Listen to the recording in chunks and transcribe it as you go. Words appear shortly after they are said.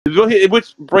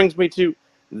Which brings me to,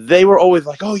 they were always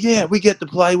like, oh yeah, we get to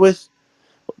play with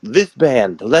this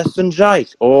band, Less Than Jake,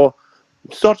 or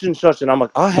such and such. And I'm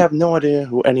like, I have no idea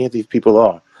who any of these people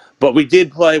are. But we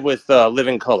did play with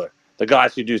Living Color, the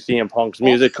guys who do CM Punk's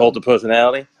music, Cult of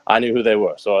Personality. I knew who they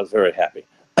were, so I was very happy.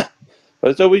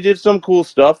 But so we did some cool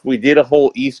stuff. We did a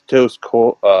whole East Coast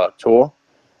tour.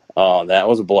 That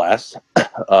was a blast,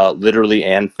 literally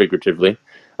and figuratively.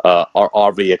 Our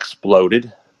RV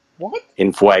exploded. What?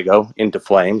 In fuego, into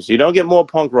flames. You don't get more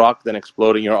punk rock than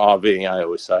exploding your RV, I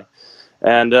always say.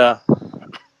 And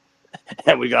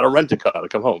and we got a rent-a-car to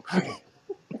come home.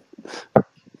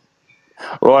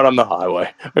 Right on the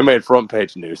highway. We made front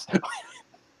page news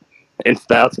in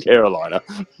South Carolina.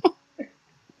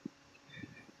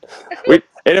 And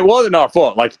it wasn't our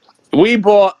fault. Like, we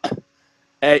bought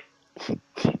there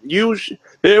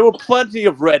were plenty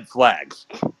of red flags.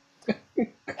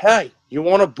 Hey, you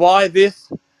want to buy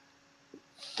this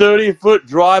 30-foot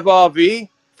drive RV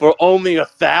for only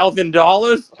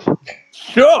 $1,000?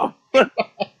 Sure.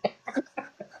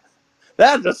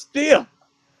 That's a steal.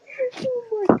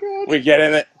 Oh my God. We get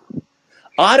in it.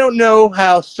 I don't know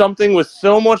how something with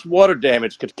so much water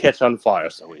damage could catch on fire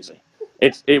so easy.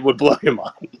 It would blow your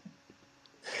mind.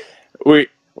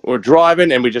 We're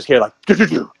driving and we just hear like,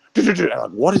 I'm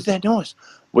like, what is that noise?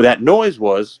 Well, that noise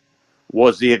was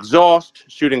the exhaust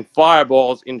shooting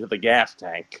fireballs into the gas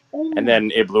tank, and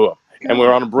then it blew up. And we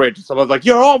were on a bridge, and someone was like,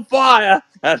 "You're on fire!"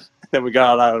 And then we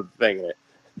got out of the thing.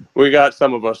 We got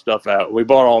some of our stuff out. We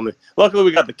bought all new. Luckily,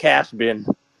 we got the cash bin,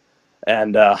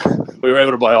 and we were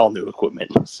able to buy all new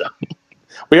equipment. So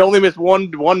we only missed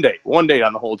one date on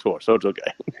the whole tour, so it's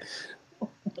okay.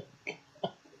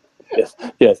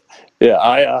 Yes,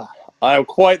 yeah. I am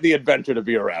quite the adventure to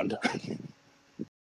be around.